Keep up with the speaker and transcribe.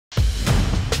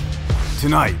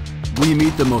Tonight, we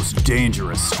meet the most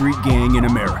dangerous street gang in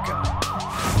America.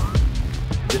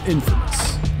 The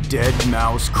infamous Dead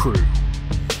Mouse Crew.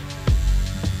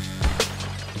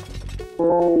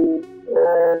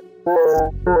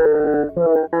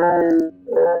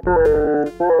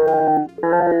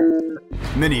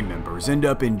 Many members end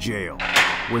up in jail,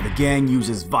 where the gang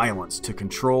uses violence to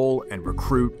control and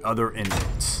recruit other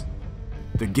inmates.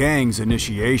 The gang's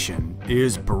initiation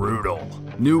is brutal.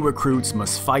 New recruits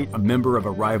must fight a member of a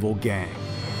rival gang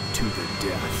to the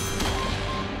death.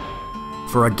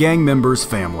 For a gang member's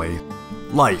family,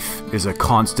 life is a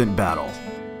constant battle.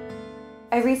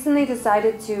 I recently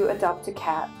decided to adopt a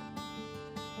cat.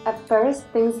 At first,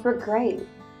 things were great,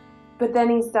 but then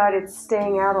he started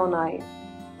staying out all night.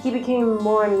 He became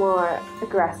more and more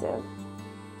aggressive.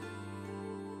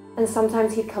 And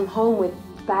sometimes he'd come home with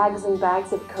bags and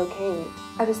bags of cocaine.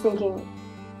 I was thinking,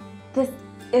 this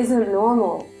isn't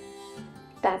normal.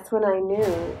 That's when I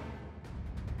knew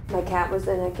my cat was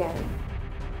in again.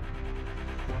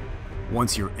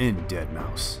 Once you're in Dead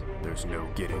Mouse, there's no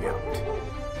getting out.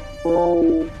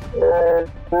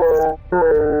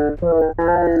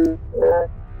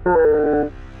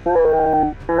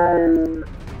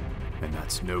 And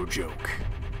that's no joke.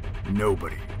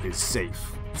 Nobody is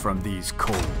safe from these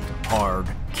cold, hard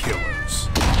killers.